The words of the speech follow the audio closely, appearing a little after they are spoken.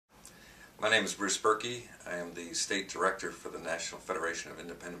My name is Bruce Burke. I am the State Director for the National Federation of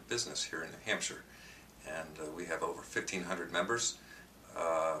Independent Business here in New Hampshire. And we have over 1,500 members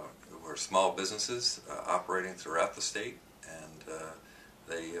who are small businesses operating throughout the state, and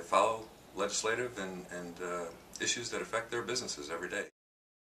they follow legislative and issues that affect their businesses every day.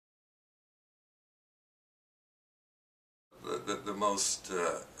 The most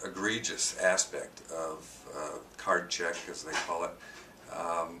egregious aspect of card check, as they call it,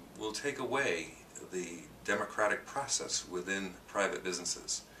 will take away the democratic process within private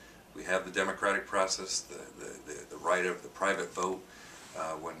businesses. We have the democratic process, the right of the private vote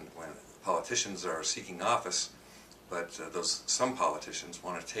when politicians are seeking office, but some politicians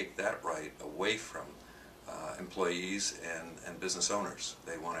want to take that right away from employees and business owners.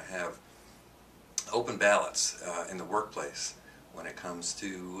 They want to have open ballots in the workplace when it comes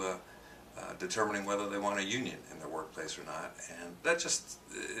to determining whether they want a union in their workplace or not, and that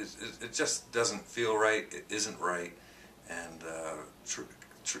it just doesn't feel right. It isn't right, and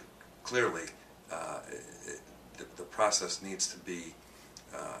clearly the process needs to be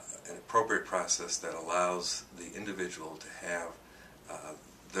an appropriate process that allows the individual to have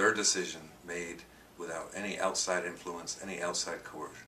their decision made without any outside influence, any outside coercion.